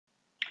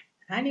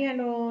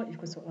Hallo, ich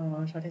grüße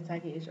euch. Heute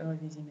zeige ich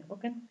euch, wie Sie mit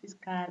Openoffice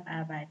Calc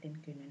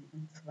arbeiten können.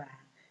 Und zwar,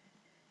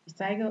 ich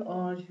zeige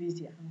euch, wie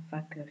Sie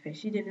einfach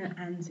verschiedene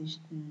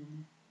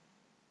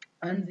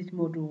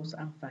Ansichtmodus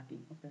einfach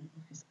in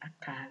Openoffice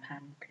Calc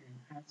haben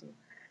können. Also,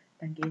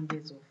 dann gehen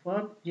wir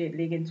sofort, wir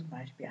legen zum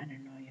Beispiel eine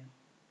neue.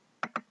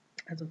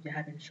 Also wir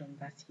haben schon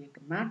was hier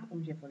gemacht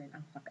und wir wollen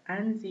einfach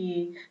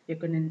ansehen. Wir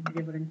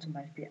wollen zum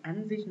Beispiel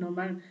Ansicht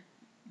normal.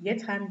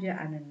 Jetzt haben wir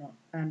eine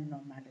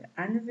normale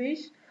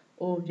Ansicht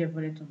und wir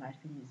wollen zum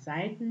Beispiel mit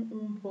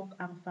Seitenumbruch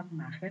einfach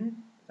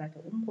machen,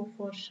 Seitenumbruch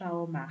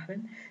Vorschau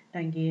machen.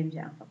 Dann gehen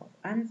wir einfach auf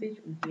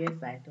Ansicht und hier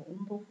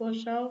Seitenumbruch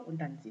Vorschau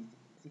und dann sieht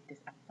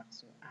es einfach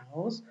so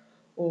aus.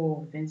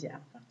 Und wenn Sie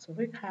einfach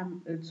zurück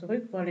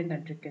wollen,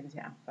 dann drücken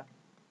Sie einfach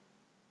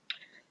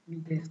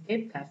mit der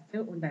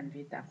Escape-Taste und dann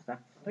wird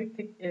einfach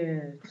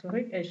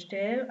zurück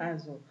erstellt,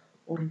 also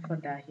und von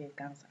daher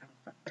ganz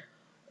einfach.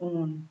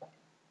 Und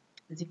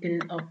Sie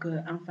können auch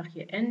einfach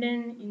hier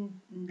ändern,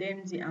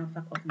 indem Sie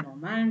einfach auf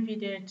normalen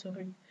wieder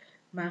zurück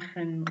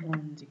machen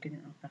und Sie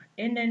können einfach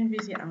ändern,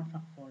 wie Sie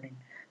einfach wollen.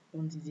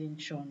 Und Sie sehen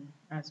schon,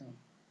 also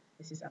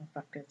es ist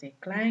einfach sehr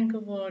klein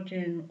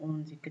geworden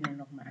und Sie können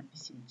noch mal ein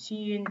bisschen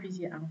ziehen, wie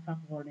Sie einfach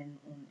wollen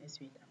und es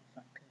wird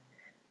einfach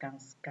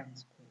ganz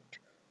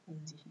gut.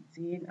 Und Sie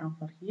sehen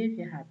einfach hier,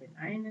 wir haben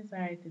eine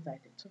Seite,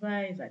 Seite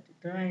 2, Seite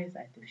 3,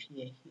 Seite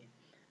 4 hier.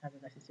 Also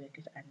das ist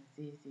wirklich eine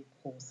sehr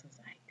große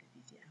Seite,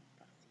 wie Sie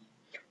einfach sehen.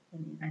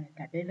 Und in einer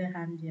Tabelle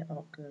haben wir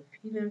auch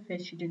viele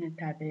verschiedene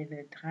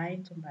Tabellen, 3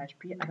 zum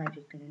Beispiel, aber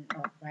wir können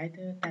auch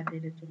weitere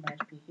Tabellen zum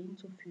Beispiel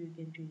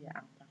hinzufügen, wie wir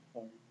einfach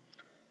wollen.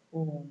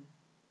 Und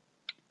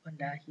von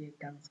daher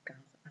ganz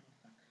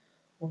einfach.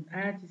 Und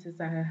all diese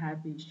Sachen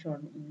habe ich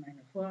schon in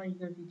meinen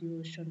vorigen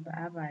Videos schon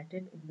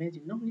bearbeitet. Und wenn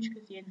Sie noch nicht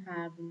gesehen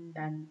haben,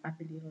 dann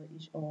appelliere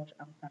ich euch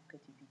einfach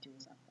die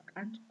Videos einfach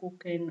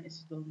anzugucken.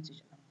 Es lohnt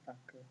sich einfach,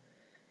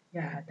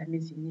 ja,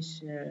 damit Sie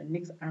nichts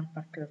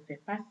einfach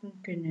verpassen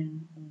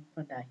können. Und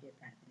von daher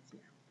bleiben Sie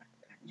einfach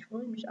dran. Ich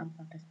freue mich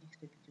einfach, dass ich